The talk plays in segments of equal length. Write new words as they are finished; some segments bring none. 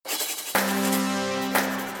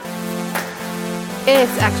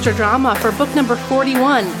It's extra drama for book number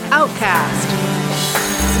 41, Outcast.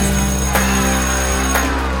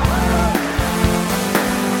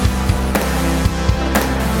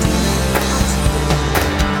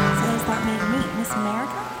 So is that me to meet Miss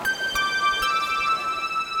America?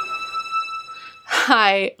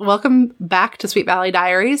 Hi, welcome back to Sweet Valley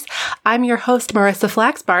Diaries. I'm your host, Marissa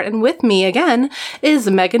Flaxbart, and with me again is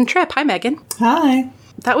Megan Tripp. Hi, Megan. Hi.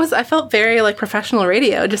 I felt very like professional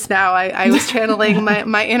radio just now. I was channeling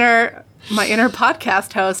my inner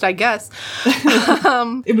podcast host, I guess.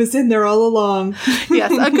 It was in there all along.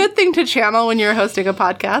 Yes, a good thing to channel when you're hosting a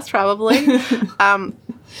podcast, probably.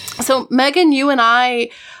 So, Megan, you and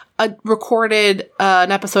I recorded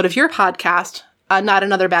an episode of your podcast, Not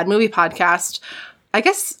Another Bad Movie podcast. I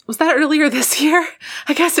guess, was that earlier this year?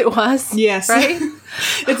 I guess it was. Yes. Right?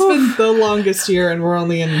 It's been the longest year and we're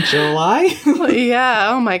only in July.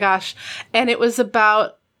 Yeah. Oh my gosh. And it was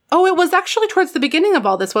about, it was actually towards the beginning of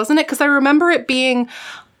all this, wasn't it? Because I remember it being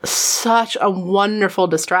such a wonderful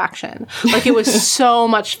distraction. Like, it was so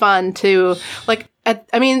much fun to, like, a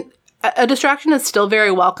distraction is still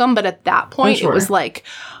very welcome, but at that point, Sure. It was like,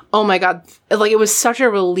 oh my God, like, it was such a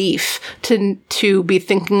relief to be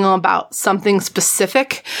thinking about something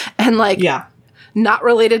specific and, like, Yeah. not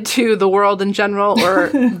related to the world in general or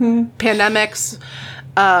pandemics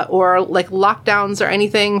or, like, lockdowns or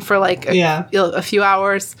anything for, like, a few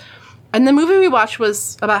hours. And the movie we watched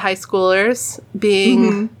was about high schoolers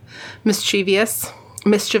being mischievous.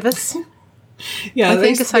 Yeah, I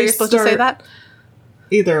think is how you're supposed to say that.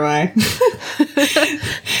 Either way.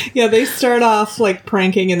 Yeah, they start off, like,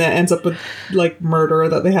 pranking and it ends up with, like, murder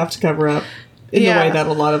that they have to cover up in the way that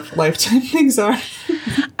a lot of Lifetime things are.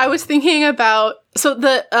 I was thinking about, so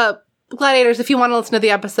the Gladiators, if you want to listen to the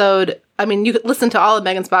episode, I mean, you could listen to all of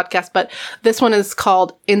Megan's podcasts, but this one is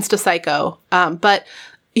called Insta Psycho. But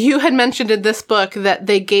you had mentioned in this book that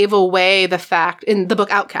they gave away the fact, in the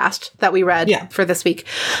book Outcast that we read for this week,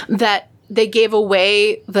 that they gave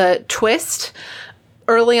away the twist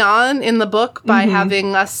early on in the book by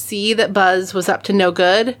having us see that Buzz was up to no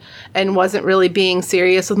good and wasn't really being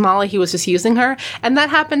serious with Molly. He was just using her. And that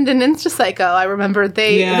happened in Insta Psycho. I remember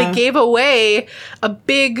they gave away a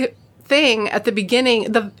big thing at the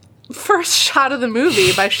beginning, the first shot of the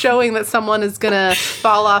movie, by showing that someone is going to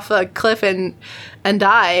fall off a cliff and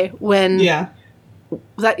die, when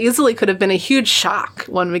that easily could have been a huge shock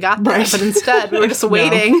when we got there. Right. But instead, we were just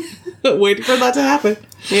waiting. Waiting for that to happen.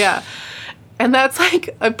 Yeah. And that's,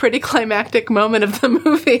 like, a pretty climactic moment of the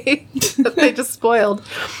movie that they just spoiled.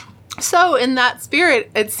 So, in that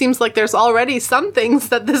spirit, it seems like there's already some things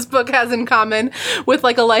that this book has in common with,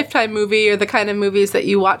 like, a Lifetime movie or the kind of movies that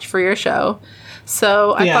you watch for your show.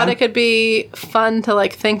 So, I thought it could be fun to,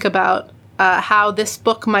 like, think about how this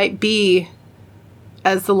book might be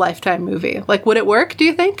as the Lifetime movie. Like, would it work, do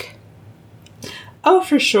you think? Oh,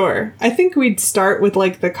 for sure. I think we'd start with,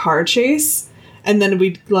 like, the car chase, and then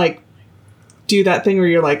we'd, like, do that thing where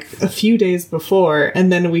you're, like, a few days before, and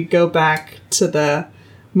then we go back to the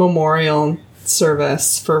memorial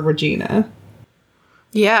service for Regina.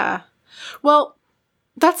 Yeah. Well,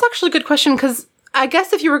 that's actually a good question, because I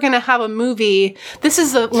guess if you were going to have a movie, this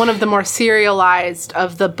is one of the more serialized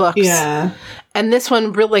of the books. Yeah. And this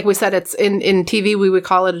one, really, like we said, it's in TV, we would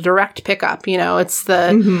call it a direct pickup. You know, it's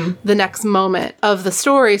the next moment of the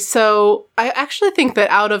story. So I actually think that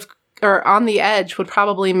On the Edge would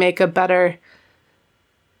probably make a better...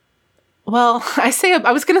 Well, I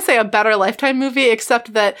was going to say a better Lifetime movie,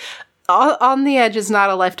 except that On the Edge is not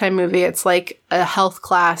a Lifetime movie. It's like a health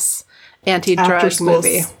class anti-drug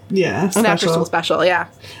movie. Yeah, an after-school special, yeah.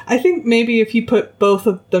 I think maybe if you put both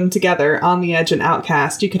of them together, On the Edge and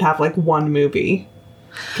Outcast, you could have, like, one movie.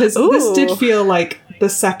 Because this did feel like the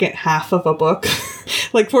second half of a book.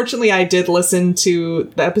 Like, fortunately, I did listen to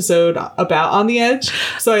the episode about On the Edge,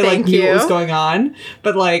 so I knew what was going on.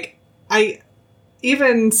 But, like,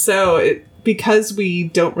 even so, because we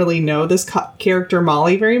don't really know this character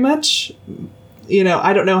Molly very much, you know,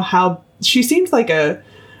 I don't know how... She seems like a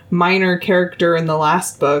minor character in the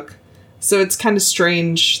last book, so it's kind of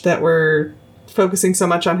strange that we're focusing so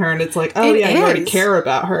much on her, and it's like, you already care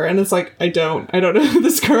about her, and it's like, I don't know who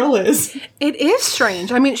this girl is. It is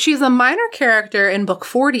strange. I mean, she's a minor character in book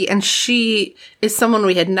 40, and she is someone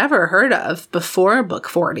we had never heard of before book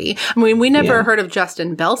 40. I mean, we never heard of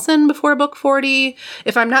Justin Belson before book 40,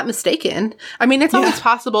 if I'm not mistaken. I mean, it's always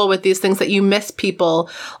possible with these things that you miss people,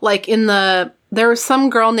 like there was some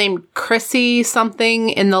girl named Chrissy something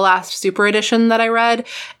in the last Super Edition that I read,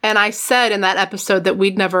 and I said in that episode that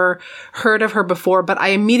we'd never heard of her before, but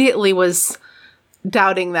I immediately was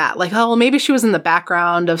doubting that. Like, oh, well, maybe she was in the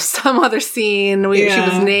background of some other scene. She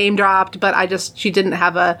was name dropped, but she didn't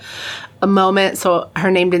have a moment, so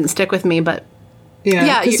her name didn't stick with me. But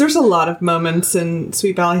yeah, because there's a lot of moments in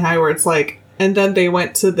Sweet Valley High where it's like, and then they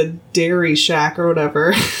went to the Dairy Shack or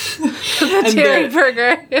whatever. The Dairy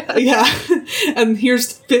Burger. Yeah. And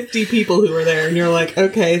here's 50 people who were there. And you're like,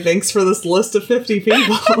 okay, thanks for this list of 50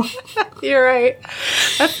 people. You're right.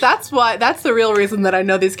 That's the real reason that I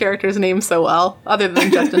know these characters' names so well, other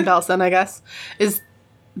than Justin Belson, I guess, is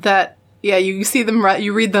that, yeah, you see them,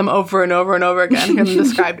 you read them over and over and over again, hear them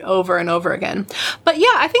described over and over again. But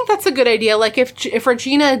yeah, I think that's a good idea. Like, if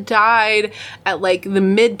Regina died at, like, the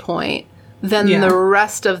midpoint, then the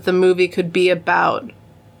rest of the movie could be about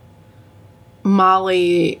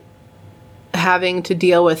Molly having to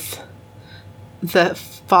deal with the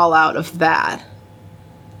fallout of that.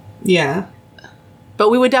 Yeah. But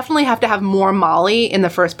we would definitely have to have more Molly in the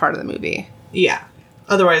first part of the movie. Yeah.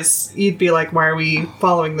 Otherwise, you'd be like, why are we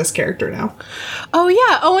following this character now? Oh,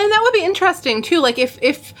 yeah. Oh, and that would be interesting, too. Like,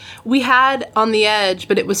 if we had On the Edge,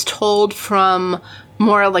 but it was told from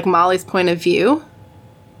more, like, Molly's point of view.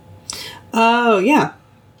 Oh, yeah.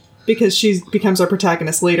 Because she becomes our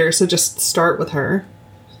protagonist later, so just start with her.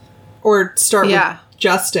 Or start with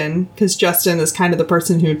Justin, because Justin is kind of the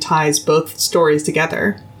person who ties both stories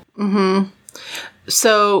together. Mm-hmm.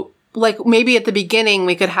 So, like, maybe at the beginning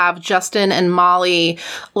we could have Justin and Molly,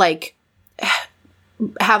 like,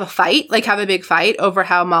 have a fight, like, have a big fight over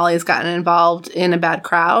how Molly's gotten involved in a bad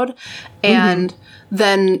crowd. And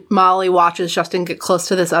then Molly watches Justin get close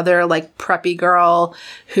to this other, like, preppy girl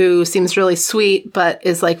who seems really sweet, but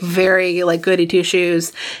is, like, very, like, goody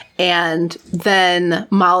two-shoes. And then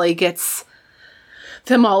Molly gets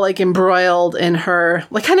them all, like, embroiled in her,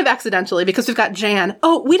 like, kind of accidentally, because we've got Jan.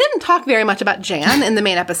 Oh, we didn't talk very much about Jan in the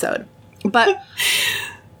main episode. But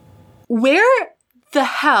where the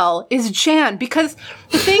hell is Jan? Because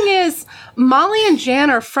the thing is, Molly and Jan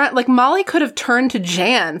are friends. Like, Molly could have turned to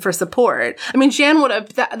Jan for support. I mean, Jan would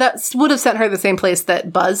have, that would have sent her the same place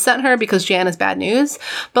that Buzz sent her, because Jan is bad news.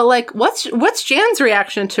 But, like, what's Jan's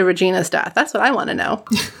reaction to Regina's death? That's what I want to know.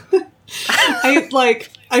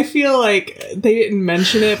 I feel like they didn't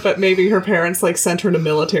mention it, but maybe her parents, like, sent her to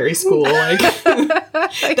military school. Like,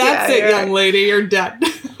 that's it, young lady, you're dead.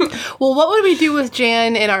 Well, what would we do with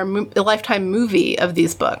Jan in our Lifetime movie of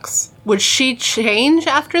these books? Would she change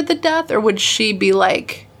after the death, or would she be,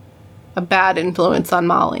 like, a bad influence on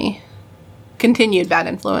Molly? Continued bad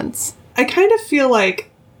influence. I kind of feel like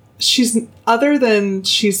other than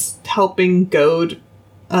she's helping goad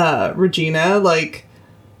Regina, like,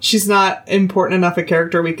 she's not important enough a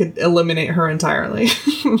character we could eliminate her entirely.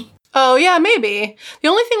 Oh, yeah, maybe. The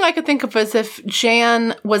only thing I could think of is if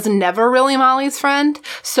Jan was never really Molly's friend.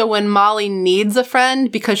 So when Molly needs a friend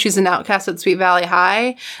because she's an outcast at Sweet Valley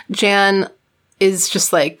High, Jan is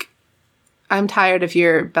just like, I'm tired of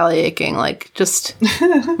your belly aching. Like, just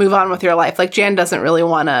move on with your life. Like, Jan doesn't really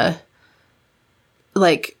want to,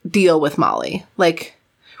 like, deal with Molly. Like,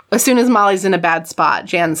 as soon as Molly's in a bad spot,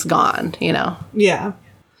 Jan's gone, you know? Yeah.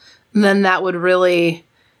 And then that would really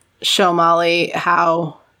show Molly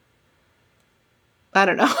how, I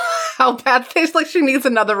don't know, how bad things, like, she needs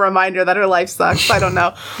another reminder that her life sucks. I don't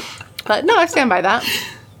know. But no, I stand by that.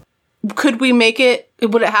 Could we make it,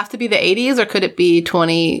 would it have to be the 80s, or could it be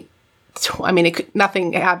I mean,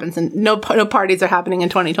 nothing happens, and no parties are happening in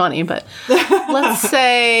 2020, but let's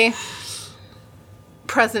say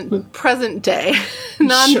present day,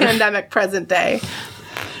 non-pandemic present day.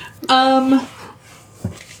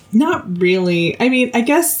 Not really. I mean, I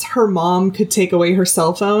guess her mom could take away her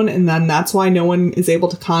cell phone, and then that's why no one is able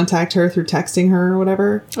to contact her through texting her or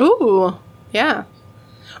whatever. Ooh, yeah.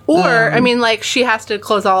 Or, I mean, like, she has to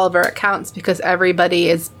close all of her accounts because everybody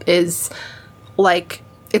is like,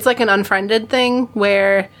 it's like an Unfriended thing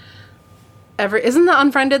where isn't the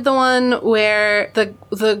Unfriended the one where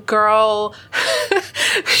the girl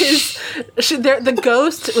the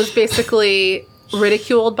ghost was basically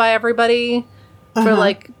ridiculed by everybody for,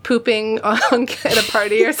 like, pooping at a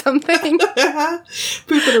party or something. Poop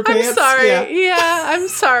in her pants. I'm sorry. Yeah, I'm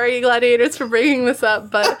sorry, Gladiators, for bringing this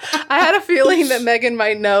up, but I had a feeling that Megan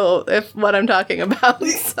might know what I'm talking about.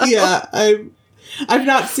 So. Yeah, I've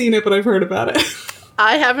not seen it, but I've heard about it.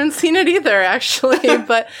 I haven't seen it either, actually,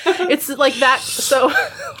 but it's like that. So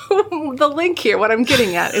the link here, what I'm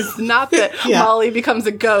getting at, is not that Molly becomes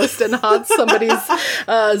a ghost and haunts somebody's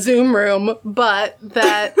Zoom room, but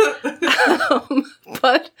that,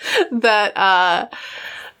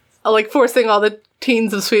 like, forcing all the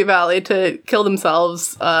teens of Sweet Valley to kill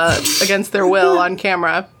themselves against their will on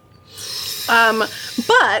camera.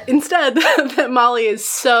 But instead, that Molly is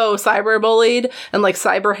so cyberbullied and like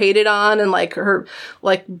cyber hated on and like her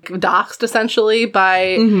like doxxed essentially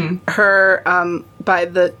by her by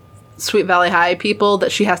the Sweet Valley High people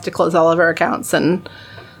that she has to close all of her accounts and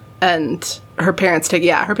her parents take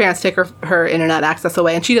her internet access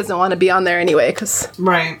away, and she doesn't want to be on there anyway because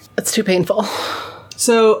it's too painful.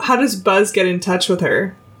 So how does Buzz get in touch with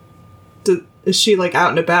her? Is she like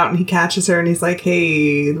out and about and he catches her and he's like,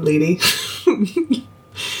 "Hey, lady."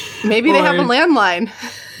 Maybe they have a landline.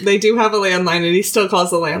 They do have a landline, and he still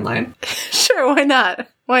calls the landline. Sure, why not?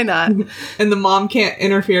 Why not? And the mom can't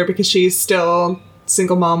interfere because she's still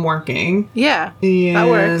single mom working. Yeah, and that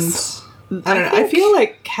works. I don't know. I feel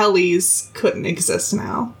like Kelly's couldn't exist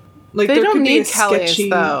now. Like they there don't could need be Kelly's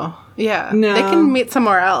though. Yeah, no. They can meet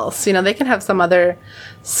somewhere else. You know, they can have some other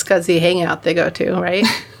scuzzy hangout they go to, right?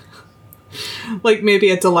 Like maybe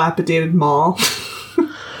a dilapidated mall.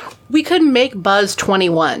 We could make Buzz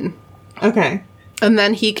 21. Okay. And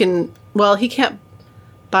then he can't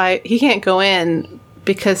go in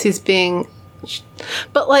because he's being,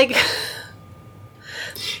 but like,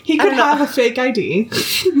 he could have a fake ID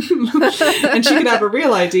and she could have a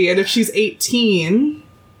real ID. And if she's 18,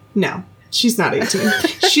 no, she's not 18.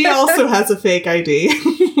 She also has a fake ID.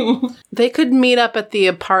 They could meet up at the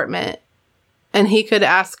apartment and he could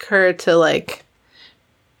ask her to like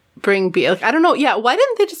bring beer. Like, I don't know. Yeah. Why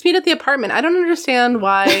didn't they just meet at the apartment? I don't understand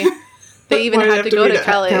why they even had to go to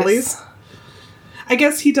Kelly's. I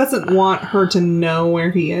guess he doesn't want her to know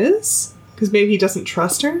where he is because maybe he doesn't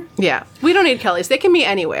trust her. Yeah. We don't need Kelly's. They can be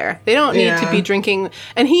anywhere. They don't need to be drinking.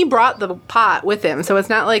 And he brought the pot with him. So it's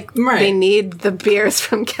not like they need the beers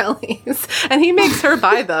from Kelly's. And he makes her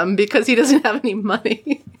buy them because he doesn't have any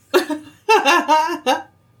money.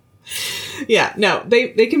 Yeah. No,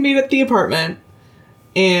 they can meet at the apartment.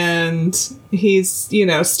 And he's, you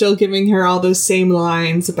know, still giving her all those same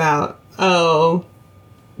lines about, oh,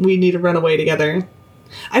 we need to run away together.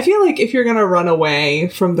 I feel like if you're going to run away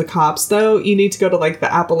from the cops, though, you need to go to, like,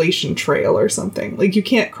 the Appalachian Trail or something. Like, you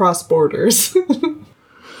can't cross borders.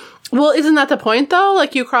 Well, isn't that the point, though?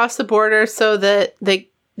 Like, you cross the border so that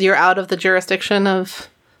you're out of the jurisdiction of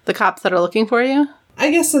the cops that are looking for you?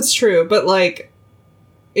 I guess that's true, but, like,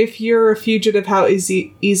 if you're a fugitive, how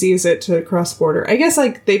easy is it to cross border? I guess,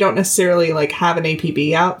 like, they don't necessarily, like, have an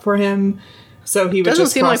APB out for him, so he would doesn't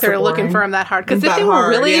just seem like they're looking for him that hard. Because if they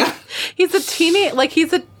were he's a teenage, like,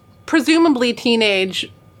 he's a presumably teenage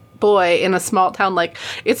boy in a small town. Like,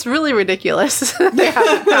 it's really ridiculous that they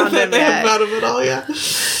haven't found him they yet. haven't found him at all, yeah.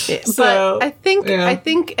 So, but I think,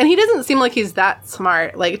 and he doesn't seem like he's that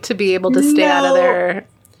smart, like, to be able to stay out of their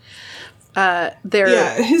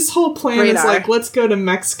his whole plan radar. is like, let's go to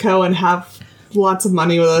Mexico and have lots of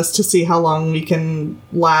money with us to see how long we can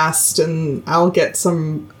last, and I'll get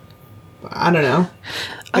some, I don't know,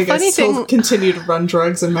 I guess he'll continue to run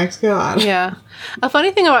drugs in Mexico. Yeah. A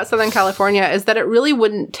funny thing about Southern California is that it really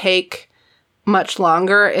wouldn't take much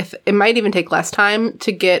longer, if it might even take less time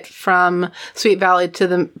to get from Sweet Valley to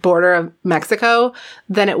the border of Mexico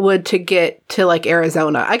than it would to get to like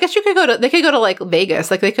Arizona. I guess they could go to like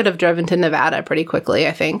Vegas. Like they could have driven to Nevada pretty quickly,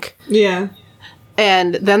 I think. Yeah.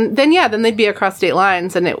 And then they'd be across state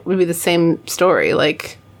lines and it would be the same story.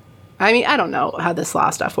 Like, I mean, I don't know how this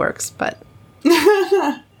law stuff works, but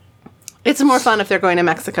it's more fun if they're going to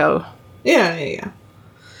Mexico. Yeah.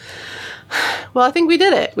 Well, I think we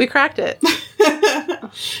did it. We cracked it.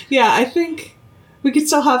 Yeah, I think we could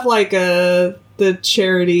still have like the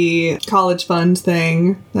charity college fund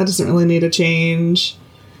thing. That doesn't really need a change.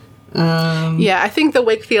 Yeah, I think the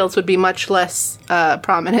Wakefields would be much less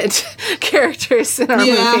prominent characters in our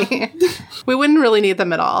movie. We wouldn't really need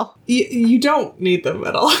them at all. You don't need them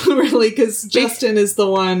at all, really, because Justin is the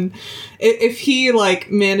one. If he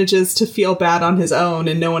like manages to feel bad on his own,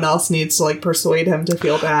 and no one else needs to like persuade him to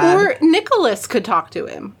feel bad, or Nicholas could talk to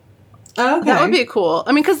him. Okay. That would be cool.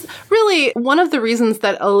 I mean, because really, one of the reasons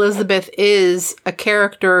that Elizabeth is a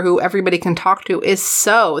character who everybody can talk to is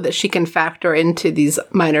so that she can factor into these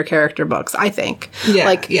minor character books, I think.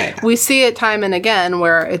 Yeah. We see it time and again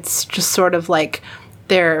where it's just sort of like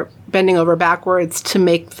they're bending over backwards to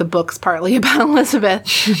make the books partly about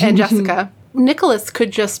Elizabeth and Jessica. Nicholas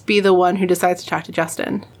could just be the one who decides to talk to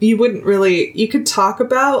Justin. You could talk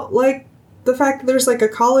about, like, the fact that there's like a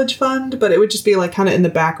college fund, but it would just be like kind of in the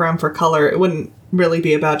background for color. It wouldn't really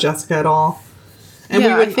be about Jessica at all. And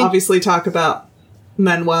we wouldn't obviously talk about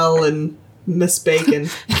Manuel and Miss Bacon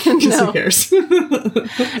because who cares?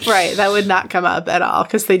 Right. That would not come up at all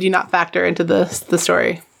because they do not factor into the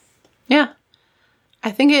story. Yeah. I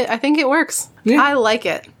think it works. Yeah. I like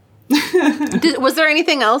it. Was there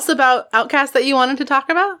anything else about Outcast that you wanted to talk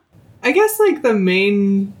about? I guess, like, the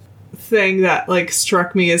main thing that, like,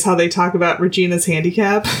 struck me is how they talk about Regina's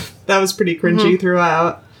handicap. That was pretty cringy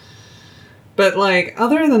throughout. But, like,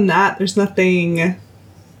 other than that, there's nothing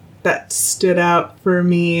that stood out for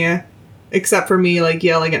me, except for me, like,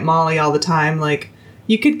 yelling at Molly all the time. Like,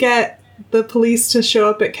 you could get the police to show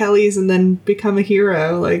up at Kelly's and then become a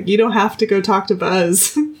hero. Like, you don't have to go talk to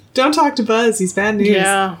Buzz. Don't talk to Buzz. He's bad news.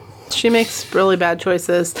 Yeah. She makes really bad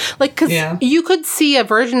choices. Like, because you could see a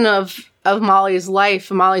version of Molly's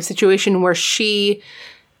life, Molly's situation, where she,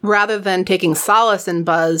 rather than taking solace in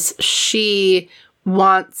Buzz, she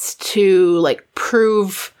wants to, like,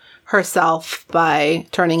 prove herself by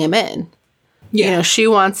turning him in. Yeah. You know, she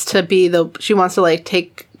wants to like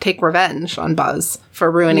take revenge on Buzz for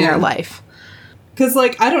ruining her life. Because,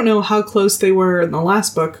 like, I don't know how close they were in the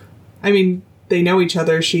last book. I mean, they know each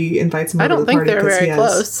other. She invites him over to the party. I don't think they're very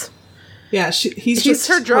close. Yeah, he's just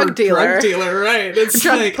her drug dealer. Right. It's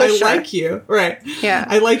like, pusher. I like you. Right. Yeah.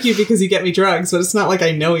 I like you because you get me drugs, but it's not like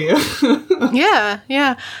I know you. Yeah.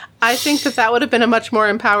 I think that would have been a much more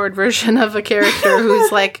empowered version of a character whose,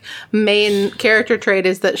 like, main character trait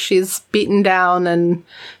is that she's beaten down and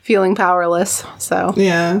feeling powerless. So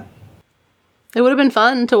yeah. It would have been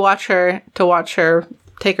fun to watch her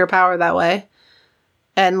take her power that way.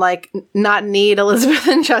 And, like, not need Elizabeth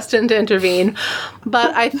and Justin to intervene.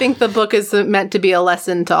 But I think the book is meant to be a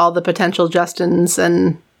lesson to all the potential Justins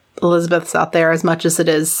and Elizabeths out there as much as it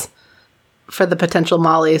is for the potential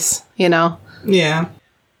Mollys, you know? Yeah.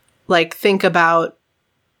 Like, think about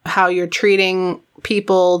how you're treating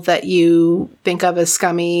people that you think of as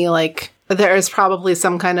scummy. Like, there is probably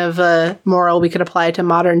some kind of a moral we could apply to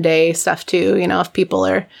modern day stuff, too. You know, if people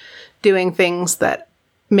are doing things that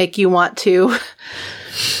make you want to...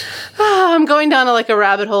 I'm going down a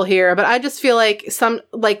rabbit hole here, but I just feel like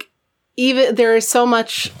even there is so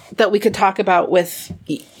much that we could talk about with,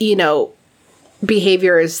 you know,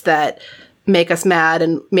 behaviors that make us mad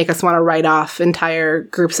and make us want to write off entire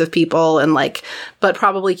groups of people, and but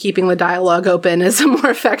probably keeping the dialogue open is a more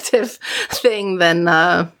effective thing than,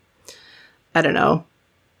 I don't know,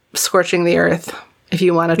 scorching the earth. If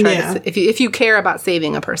you want to try to, if you care about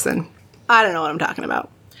saving a person, I don't know what I'm talking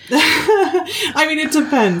about. I mean, it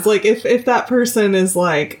depends. Like, if that person is,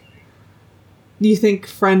 like, you think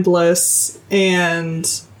friendless and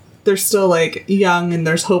they're still, like, young and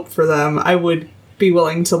there's hope for them, I would be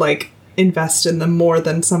willing to, like, invest in them more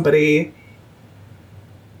than somebody...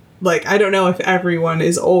 Like, I don't know if everyone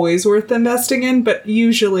is always worth investing in, but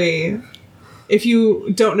usually, if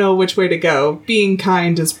you don't know which way to go, being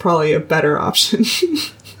kind is probably a better option.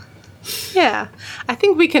 Yeah, I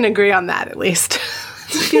think we can agree on that, at least.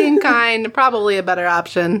 Being kind, probably a better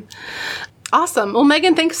option. Awesome. Well,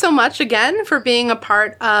 Megan, thanks so much again for being a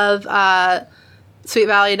part of Sweet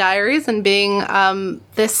Valley Diaries and being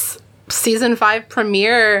this season 5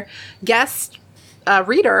 premiere guest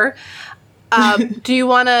reader. Do you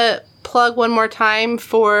want to plug one more time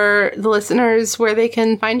for the listeners where they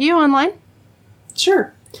can find you online?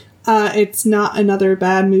 Sure. It's Not Another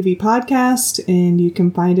Bad Movie Podcast, and you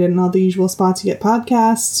can find it in all the usual spots you get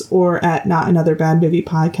podcasts, or at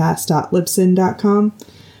notanotherbadmoviepodcast.libsyn.com.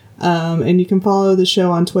 And you can follow the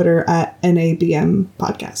show on Twitter at NABM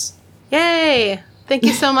Podcast. Yay! Thank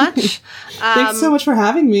you so much. Thanks so much for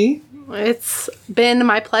having me. It's been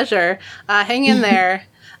my pleasure. Hang in there.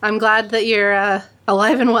 I'm glad that you're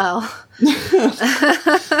alive and well.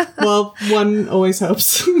 Well, one always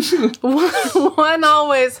hopes. One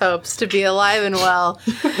always hopes to be alive and well.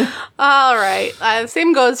 All right.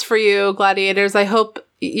 Same goes for you, gladiators. I hope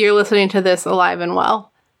you're listening to this alive and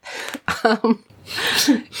well. Until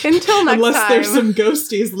next time. Unless there's some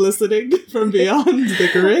ghosties listening from beyond the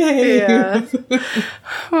grave. Yeah.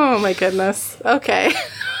 Oh, my goodness. Okay.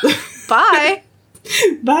 Bye.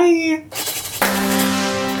 Bye.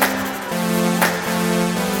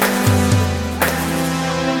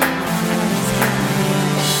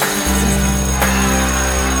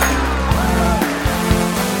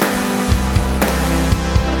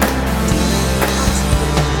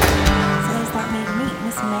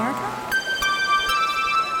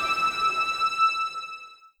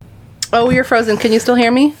 Oh, you're frozen. Can you still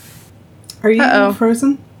hear me? Are you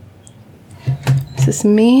frozen? Is this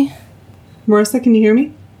me? Marissa, can you hear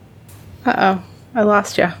me? Uh-oh. I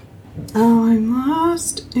lost you. Oh, I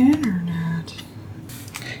lost internet.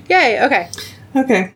 Yay, okay. Okay.